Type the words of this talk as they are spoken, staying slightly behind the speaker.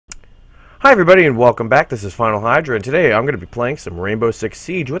Hi everybody and welcome back. This is Final Hydra and today I'm going to be playing some Rainbow Six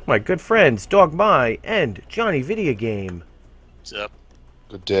Siege with my good friends Dog My and Johnny Video Game. What's up?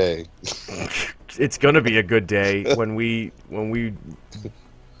 Good day. It's going to be a good day when we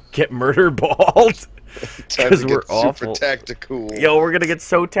get murder balled because we're awful. Super tactical. Yo, we're going to get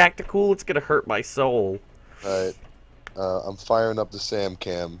so tactical it's going to hurt my soul. Alright. I'm firing up the Sam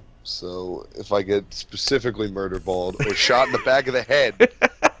cam, so if I get specifically murder balled or shot in the back of the head,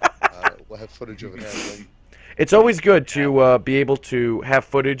 we'll have footage of it happening. It's always good to be able to have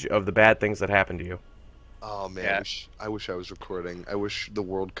footage of the bad things that happen to you. Oh man, Yeah. I wish I was recording. I wish the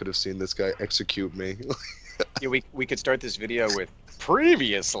world could have seen this guy execute me. Yeah, we could start this video with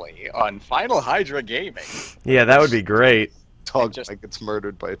previously on Final Hydra Gaming. Yeah, that would be great. Dog just- gets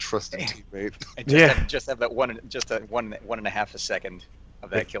murdered by a trusted teammate. And Yeah. just have that one and a half a second of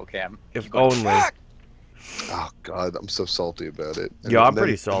that kill cam. If You going, only. "Fuck!" Oh god, I'm so salty about it. And Yeah, I'm then-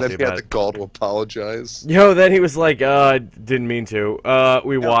 pretty salty and then he about had it. the gall to apologize. Yo, then he was like, didn't mean to.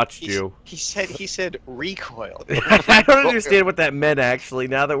 We No, watched he- you. He said recoil. I don't understand what that meant, actually,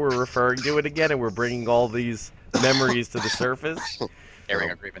 now that we're referring to it again and we're bringing all these memories to the surface. Airing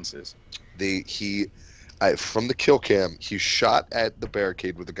our grievances. From the kill cam, he shot at the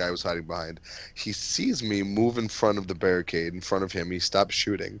barricade where the guy was hiding behind. He sees me move in front of the barricade, in front of him. He stops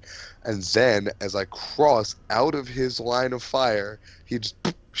shooting. And then, as I cross out of his line of fire, he just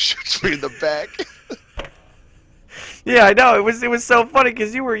shoots me in the back. Yeah, I know, it was so funny,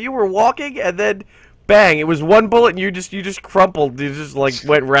 because you were walking, and then, bang, it was one bullet, and you just crumpled, you just, like,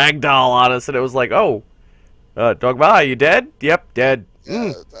 went ragdoll on us, and it was like, oh, Dogma, you dead? Yep, dead.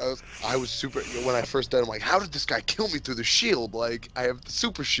 I was super. When I first died, I'm like, how did this guy kill me through the shield? Like, I have the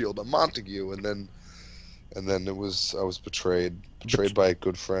super shield. I'm Montague, and then I was betrayed by a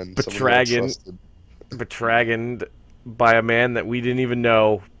good friend. someone who I trusted. Betrayed by a man that we didn't even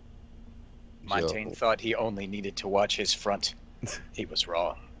know. Montaigne thought he only needed to watch his front. He was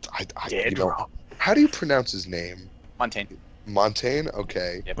wrong. Dead wrong. How do you pronounce his name? Montaigne. Montaigne?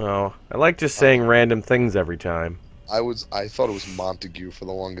 Okay. Yep. Oh, I like just saying random things every time. I thought it was Montague for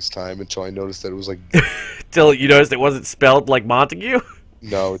the longest time until I noticed that it was like Till you noticed it wasn't spelled like Montague?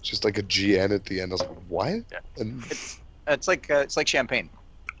 no, it's just like a GN at the end. I was like, what? Yeah. And It's like champagne.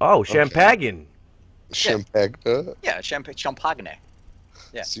 Oh, Champagne. Champagne. Yeah, champagne.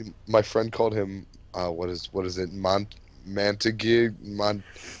 Yeah. See, my friend called him what is it? Montague,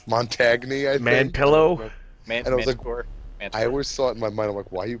 Montagny, I think. Man pillow. Man, And I was like, Manticore. I always thought in my mind, I'm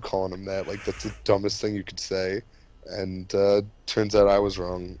like, why are you calling him that? Like, that's the dumbest thing you could say. And turns out I was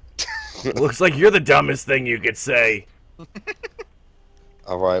wrong. Looks like you're the dumbest thing you could say.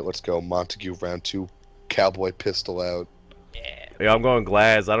 Alright, let's go. Montague round 2. Cowboy pistol out. Yeah. Yeah, I'm going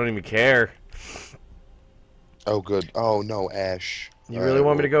Glaz. I don't even care. Oh, good. Oh, no, Ash. You really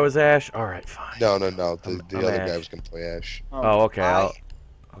want me to go as Ash? Alright, fine. No. The I'm other Ash. guy was going to play Ash. Oh, okay. I'll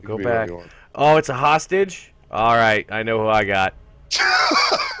You go can be whoever back. you want. Oh, it's a hostage? Alright, I know who I got.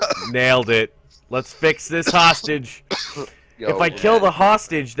 Nailed it. Let's fix this hostage. Yo, If I kill the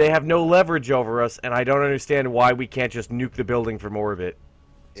hostage, they have no leverage over us, and I don't understand why we can't just nuke the building for more of it.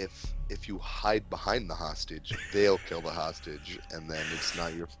 if you hide behind the hostage, they'll kill the hostage, and then it's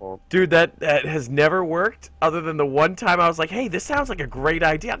not your fault. Dude, that has never worked, other than the one time I was like, hey, this sounds like a great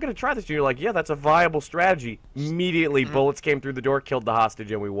idea. I'm going to try this. And you're like, yeah, that's a viable strategy. Immediately, bullets came through the door, killed the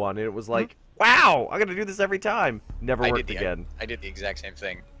hostage, and we won. And it was like, wow, I'm going to do this every time. Never worked again. I did the exact same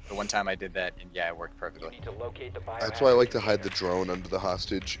thing. The one time I did that, and yeah, it worked perfectly. That's why I like to hide the drone under the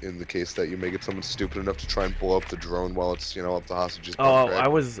hostage in the case that you may get someone stupid enough to try and blow up the drone while it's, up the hostage's Oh, back.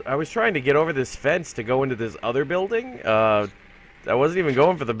 I was trying to get over this fence to go into this other building. I wasn't even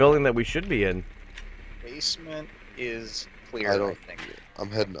going for the building that we should be in. Basement is clear, I I don't- think.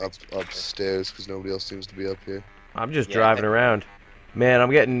 I'm heading upstairs because nobody else seems to be up here. I'm just Yeah, driving around. Man,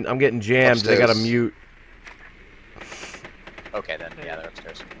 I'm getting jammed. They got to Upstairs. mute. Okay, then. Yeah, they're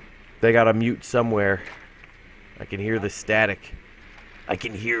upstairs. They got to mute somewhere. I can hear the static. I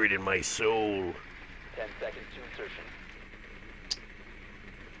can hear it in my soul. 10 seconds to insertion.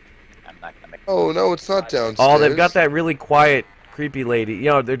 I'm not gonna make. Oh no, it's not downstairs. Oh, they've got that really quiet, creepy lady.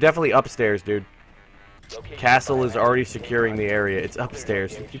 They're definitely upstairs, dude. Location Castle is biohazard already container securing the device. area. It's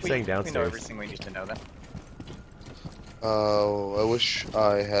upstairs. You keep saying We know downstairs. everything we need to know then. Oh, I wish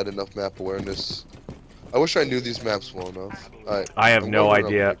I had enough map awareness. I wish I knew these maps well enough. I have I'm no going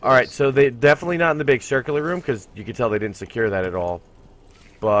idea. up All right, so they definitely not in the big circular room because you can tell they didn't secure that at all.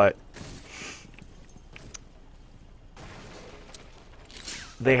 But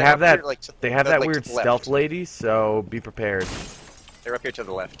they They're have up that. here, like, to- They have they're, that like, weird to the left. stealth lady, so be prepared. They're up here to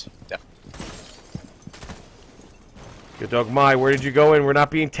the left. Definitely. Good dog, where did you go in? We're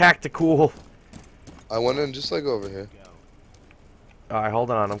not being tactical. I went in just like over here. Alright, hold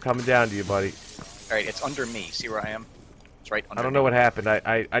on. I'm coming down to you, buddy. Alright, it's under me. See where I am? It's right under I don't me. know what happened.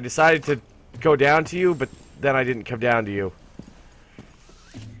 I decided to go down to you, but then I didn't come down to you.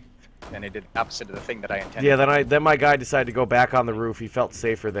 And it did the opposite of the thing that I intended. Yeah, then my guy decided to go back on the roof. He felt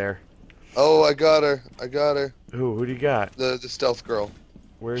safer there. Oh, I got her. I got her. Who do you got? The stealth girl.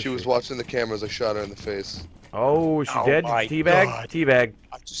 Where is she? Was watching the cameras. I shot her in the face. Oh, is she dead? My Teabag? God. Teabag.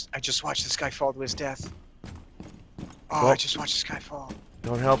 I just watched this guy fall to his death. Oh, Well, I just watched this guy fall.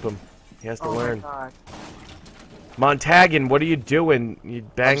 Don't help him. He has to Oh learn. my God. Montagan, what are you doing? You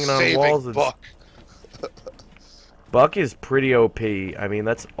banging I'm on saving walls? And... Buck. Buck is pretty OP. I mean,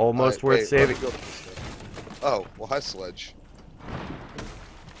 that's almost worth saving. Oh, well, hi, Sledge.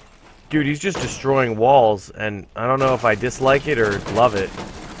 Dude, he's just destroying walls, and I don't know if I dislike it or love it.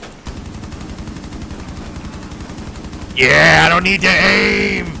 Yeah, I don't need to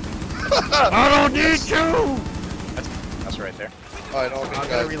aim! I don't need to! That's right there. Alright, I'm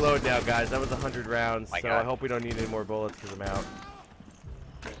gonna reload now, guys. That was 100 rounds, My so God. I hope we don't need any more bullets because I'm out.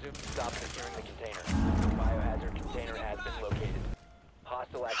 Resume stop securing the container. Biohazard container has been located.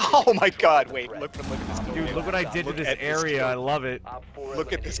 Hostile activity. Oh my God! Wait, look at this kill Dude, cam. look what I did to Look this at this area. kill. I love it. Op 4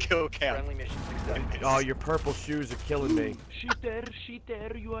 Look at this kill cam. Friendly mission success. Oh, your purple shoes are killing me. Cheater,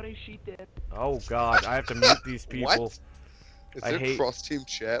 you are a cheater. Oh God, I have to mute these people. What? Is I there hate- cross-team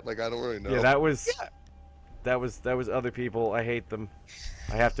chat? Like, I don't really know. Yeah, that was other people. I hate them.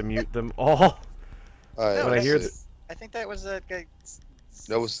 I have to mute them all. Alright, When I hear th- I think that was a guy.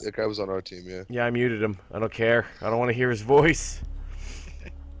 that guy was on our team, yeah. Yeah, I muted him. I don't care. I don't want to hear his voice.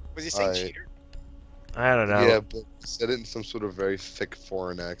 Was he saying Alright. cheater? I don't know. Yeah, but he said it in some sort of very thick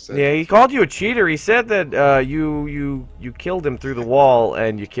foreign accent. Yeah, he called you a cheater. He said that you killed him through the wall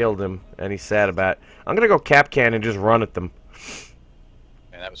and you killed him, and he's sad about it. I'm gonna go cap can and just run at them.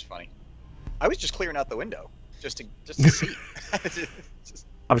 Man, that was funny. I was just clearing out the window just to see. Just-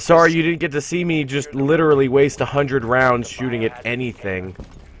 I'm sorry you didn't get to see me just literally waste 100 rounds shooting at anything,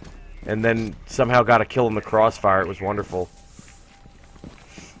 and then somehow got a kill in the crossfire. It was wonderful.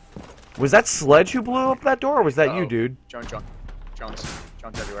 Was that Sledge who blew up that door, or was that you, dude? Jones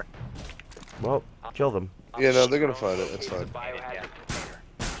everywhere. Well, kill them. Yeah, no, they're gonna find it. That's fine. Biohazard container.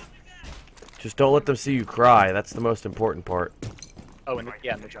 Just don't let them see you cry. That's the most important part. Oh, and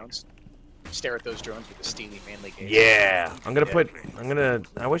yeah, and the drones. Stare at those drones with a steely, manly gaze. Yeah.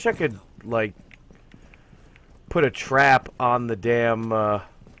 I wish I could, like, put a trap on the damn,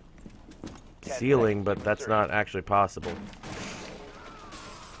 ceiling, but that's not actually possible.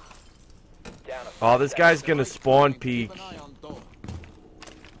 Down to Oh, this guy's gonna spawn peek. He's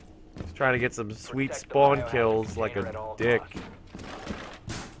trying to get some sweet spawn kills like a dick.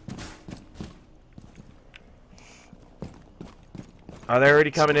 Are they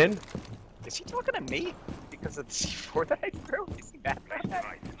already coming in? Is he talking to me because of the C4 that I threw? Is he mad about that?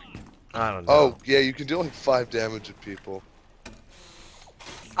 I don't know. Oh, yeah, you can deal like 5 damage at people.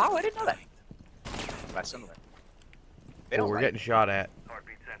 Oh, I didn't know that. That's similar. They Oh, don't we're like getting shot at.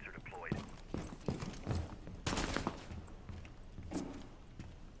 Heartbeat sensor deployed.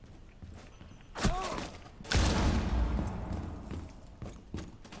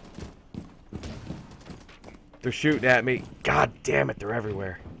 They're shooting at me. God damn it, they're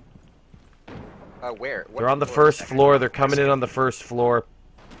everywhere. where? What They're on the floor? first floor. They're coming in on the first floor.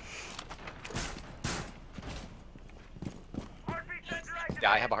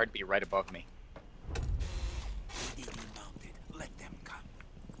 Yeah, I have a heartbeat right above me.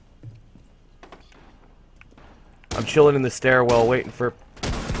 I'm chilling in the stairwell waiting for...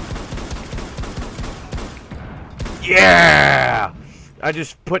 Yeah! I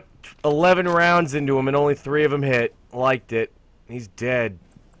just put 11 rounds into him and only 3 of them hit. Liked it. He's dead.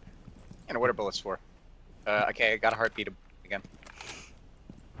 And what are bullets for? Okay, I got a heartbeat again.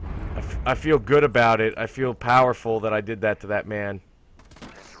 I feel good about it. I feel powerful that I did that to that man.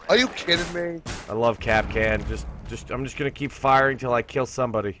 Are you kidding me? I love Capcan. I'm just gonna keep firing till I kill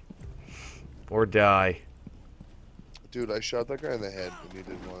somebody. Or die. Dude, I shot that guy in the head and he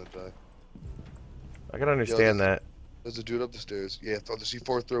didn't want to die. I can understand that. There's a dude up the stairs. Yeah, throw the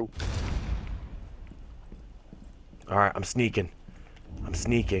C4 through. Alright, I'm sneaking. I'm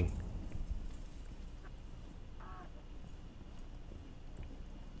sneaking.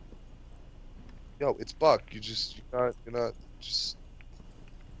 Yo, it's Buck. You're not just...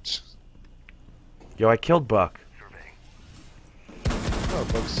 Yo, I killed Buck. Oh,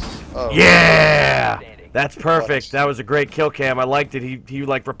 Buck's... Oh. Yeah! That's perfect. That was a great kill cam. I liked it. He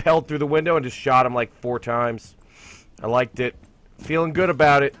like rappelled through the window and just shot him like 4 times. I liked it. Feeling good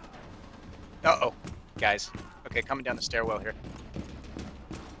about it. Uh-oh. Guys. Okay, coming down the stairwell here.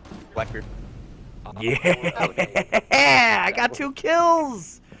 Blackbeard. Yeah, I got 2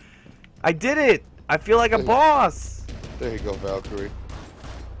 kills. I did it. I feel like a boss. There you go, Valkyrie.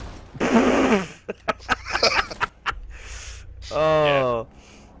 Oh.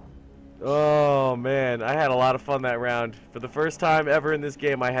 Oh man, I had a lot of fun that round. For the first time ever in this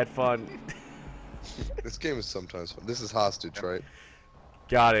game, I had fun. This game is sometimes fun. This is hostage, right?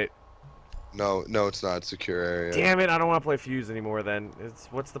 Got it. No, it's not. It's secure area. Damn it, I don't want to play Fuse anymore then.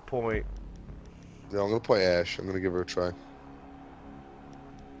 What's the point? No, I'm gonna play Ash. I'm gonna give her a try.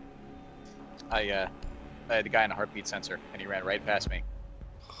 I had the guy in a heartbeat sensor, and he ran right past me.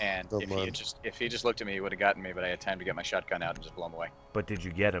 And if he just looked at me, he would have gotten me. But I had time to get my shotgun out and just blow him away. But did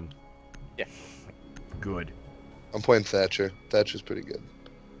you get him? Yeah. Good. I'm playing Thatcher. Thatcher's pretty good.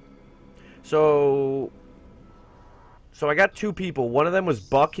 So I got 2 people. One of them was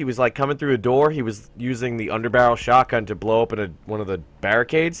Buck. He was like coming through a door. He was using the underbarrel shotgun to blow open one of the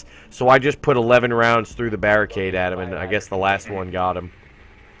barricades. So I just put 11 rounds through the barricade at him, and I guess the last one got him.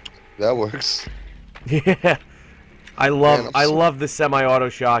 That works. Yeah. I love the semi-auto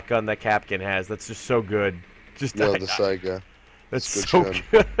shotgun that Capkin has. That's just so good. Just the Saiga. That's so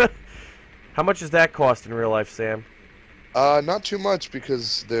good. How much does that cost in real life, Sam? Not too much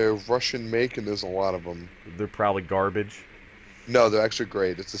because they're Russian make and there's a lot of them. They're probably garbage. No, they're actually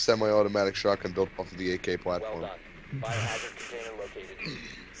great. It's a semi-automatic shotgun built off of the AK platform. Well done. Biohazard container located.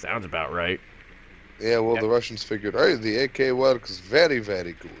 Sounds about right. Yeah, well, the Russians figured, hey, the AK works very,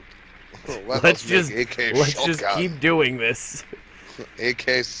 very good. Let's just keep doing this.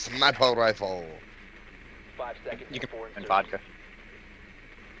 AK sniper rifle. 5 seconds. You can before and vodka.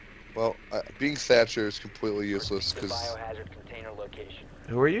 Well, being Thatcher is completely useless because biohazard container location.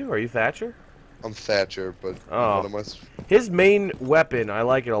 Who are you? Are you Thatcher? I'm Thatcher, but Oh. what am I? His main weapon, I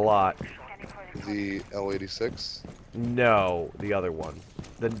like it a lot. The L86. No, the other one.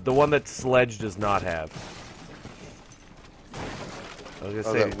 The one that Sledge does not have. I was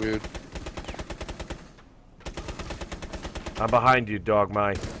gonna say. That weird. I'm behind you, dog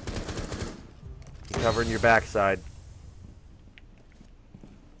my. Covering your backside.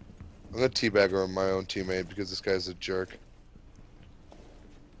 I'm gonna teabag her on my own teammate because this guy's a jerk.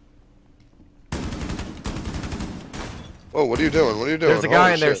 Oh, what are you doing? What are you doing? There's a guy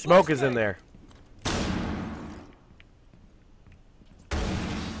Holy in there. shit. Smoke is in there.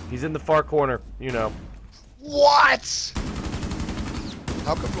 He's in the far corner, you know. What?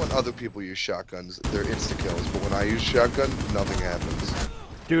 How come when other people use shotguns, they're insta-kills, but when I use shotgun, nothing happens?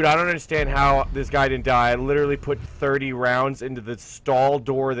 Dude, I don't understand how this guy didn't die. I literally put 30 rounds into the stall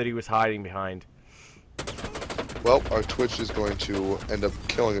door that he was hiding behind. Well, our Twitch is going to end up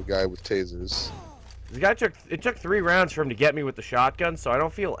killing a guy with tasers. This guy it took 3 rounds for him to get me with the shotgun, so I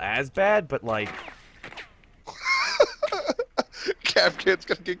don't feel as bad, but like... Capcan's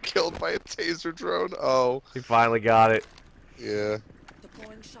gonna get killed by a taser drone? Oh. He finally got it. Yeah.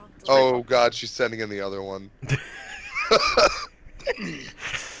 Oh god, she's sending in the other one.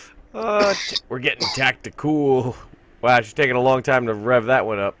 We're getting tactical. Wow, she's taking a long time to rev that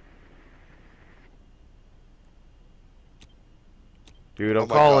one up. Dude, I'm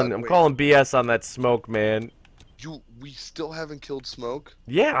calling BS on that Smoke, man. We still haven't killed Smoke?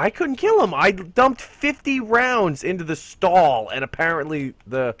 Yeah, I couldn't kill him. I dumped 50 rounds into the stall, and apparently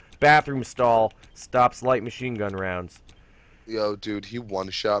the bathroom stall stops light machine gun rounds. Yo, dude, he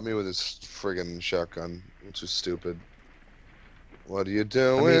one-shot me with his friggin' shotgun, which is stupid. What are you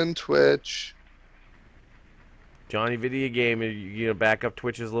doing, Twitch? Johnny Video Game, you know, back up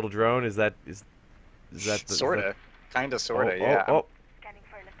Twitch's little drone. Is that the sorta, kinda, sorta, yeah. Oh.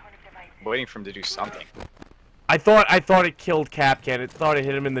 I'm waiting for him to do something. I thought it killed Capcan. It thought it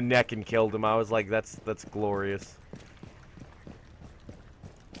hit him in the neck and killed him. I was like, that's glorious.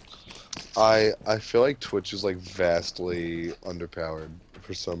 I feel like Twitch is like vastly underpowered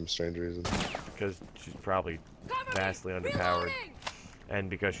for some strange reason. Because she's probably vastly underpowered, and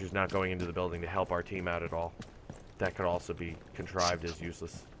because she's not going into the building to help our team out at all. That could also be contrived as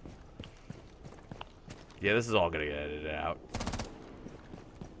useless. Yeah, this is all gonna get edited out.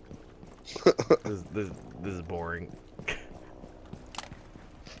 This is boring.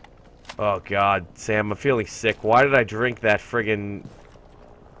 Oh god, Sam, I'm feeling sick. Why did I drink that friggin'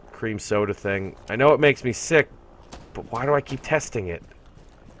 cream soda thing? I know it makes me sick, but why do I keep testing it?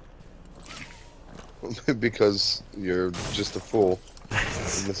 Because you're just a fool. And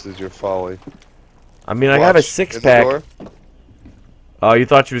this is your folly. I mean, I got a 6-pack. Oh, you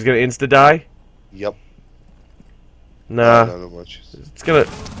thought she was gonna insta-die? Yep. Nah. Not much. It's gonna...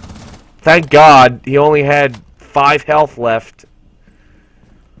 Thank God, he only had 5 health left.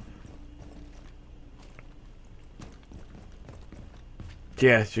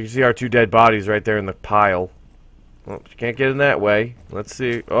 Yeah, so you can see our 2 dead bodies right there in the pile. Well, you can't get in that way. Let's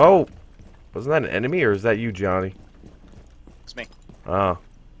see. Oh! Wasn't that an enemy, or is that you, Johnny? It's me. Oh.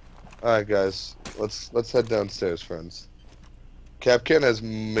 Alright, guys. Let's head downstairs, friends. Capcan has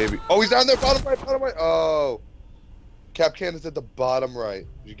maybe... Oh, he's down there! Bottom right! Bottom right! Oh! Capcan is at the bottom right.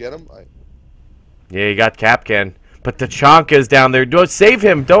 Did you get him? Yeah, you got Capcan. But Tachanka's down there. Don't save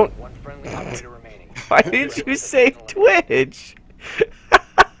him! Don't... One friendly operator remaining. Why didn't you save Twitch?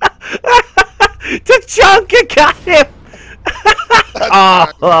 Tachanka got him!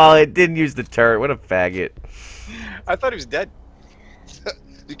 Oh, it didn't use the turret. What a faggot. I thought he was dead.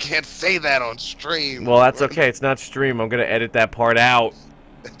 You can't say that on stream. Well, that's okay. It's not stream. I'm gonna edit that part out.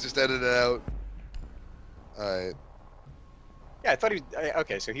 Just edit it out. Alright. Yeah, I thought he was...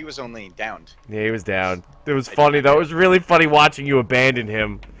 Okay, so he was only downed. Yeah, he was down. It was funny, though. It was really funny watching you abandon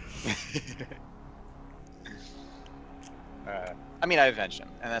him. I mean, I avenged him,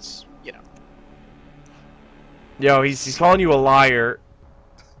 and that's, you know. Yo, he's calling you a liar.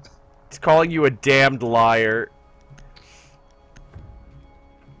 He's calling you a damned liar.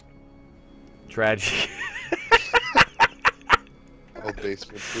 Tragic. Oh,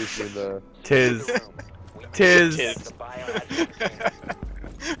 basement. Please in the... Tis. The biohazard container.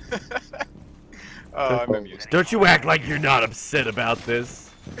 Oh, I'm amused. Don't you act like you're not upset about this.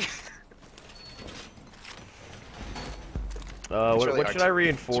 It's really What hard should I to-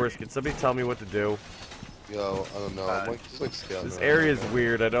 reinforce? Can somebody tell me what to do? Yo, I don't know. I'm like, just like scouting This around. area is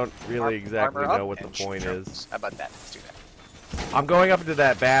weird. I don't really exactly Armor up know what the and point shoot. is. How about that? Let's do that. I'm going up into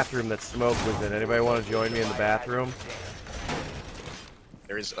that bathroom that Smoke was in. Anybody want to join me in the bathroom?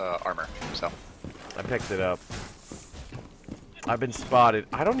 There is armor, so. I picked it up. I've been spotted.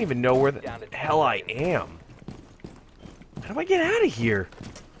 I don't even know where the hell I am. How do I get out of here?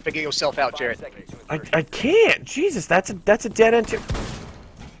 Figure yourself out, Jared. I can't. Jesus, that's a dead end.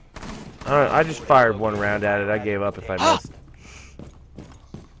 I just fired one round at it. I gave up if I missed.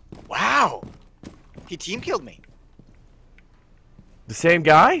 Wow! He team killed me. The same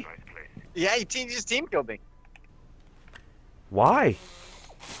guy? Yeah, his team killed me. Why?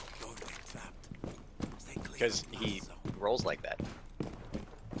 Because he rolls like that.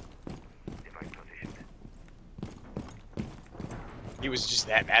 He was just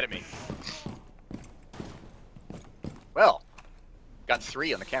that mad at me. Well, got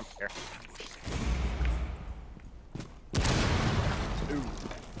 3 on the camera here. Ooh.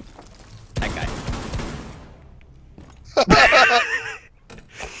 That guy.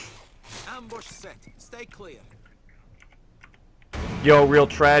 Ambush set. Stay clear. Yo, real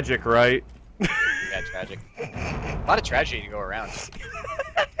tragic, right? Yeah, tragic. A lot of tragedy to go around.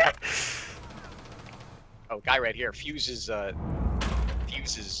 Oh, guy right here. Fuses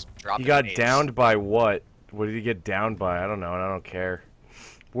dropping. He got grenades. downed by what? What did he get downed by? I don't know, and I don't care.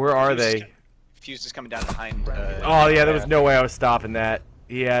 Where are they? Fuse is coming down behind. Oh yeah, there was no way I was stopping that.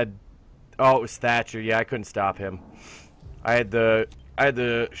 He had. Oh, it was Thatcher. Yeah, I couldn't stop him. I had the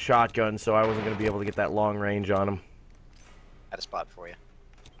shotgun, so I wasn't gonna be able to get that long range on him. Had a spot for you.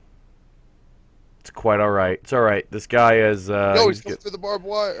 It's quite all right. It's all right. This guy is. Yo, he's going through the barbed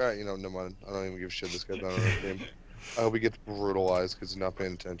wire. Alright, you know, never mind. I don't even give a shit. This guy's not on our team. I hope he gets brutalized because he's not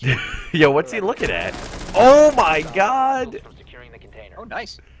paying attention. Yo, what's he looking at? Oh my God! From securing the container. Oh,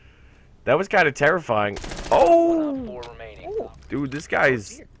 nice. That was kind of terrifying. Op Oh, 4 remaining. dude, this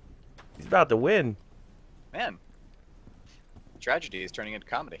guy's. He's about to win. Man. Tragedy is turning into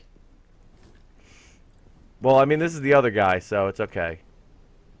comedy. Well, I mean, this is the other guy, so it's okay.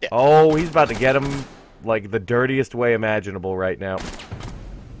 Yeah. Oh, he's about to get him, like, the dirtiest way imaginable right now.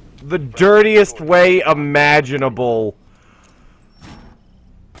 The dirtiest way imaginable.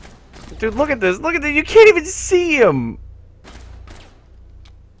 Dude, look at this. Look at this. You can't even see him.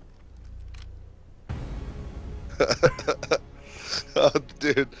 Oh,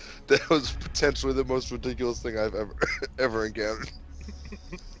 dude, that was potentially the most ridiculous thing I've ever encountered.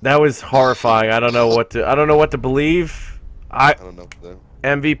 That was horrifying. I don't know what to believe. I don't know. Though.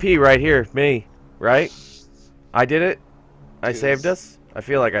 MVP right here, me, right? I did it. I Yes. saved us. I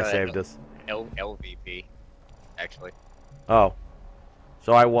feel like I saved us. LVP, actually. Oh,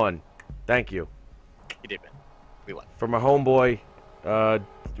 so I won. Thank you. He did win. We won. For my homeboy,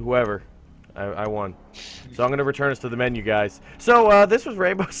 whoever, I won. So I'm gonna return us to the menu, guys. So this was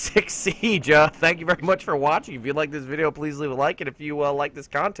Rainbow Six Siege. Thank you very much for watching. If you like this video, please leave a like, and if you like this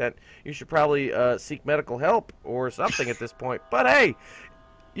content, you should probably seek medical help or something at this point. But hey,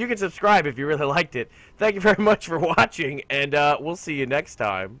 you can subscribe if you really liked it. Thank you very much for watching, and we'll see you next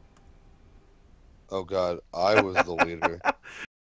time. Oh God, I was the leader.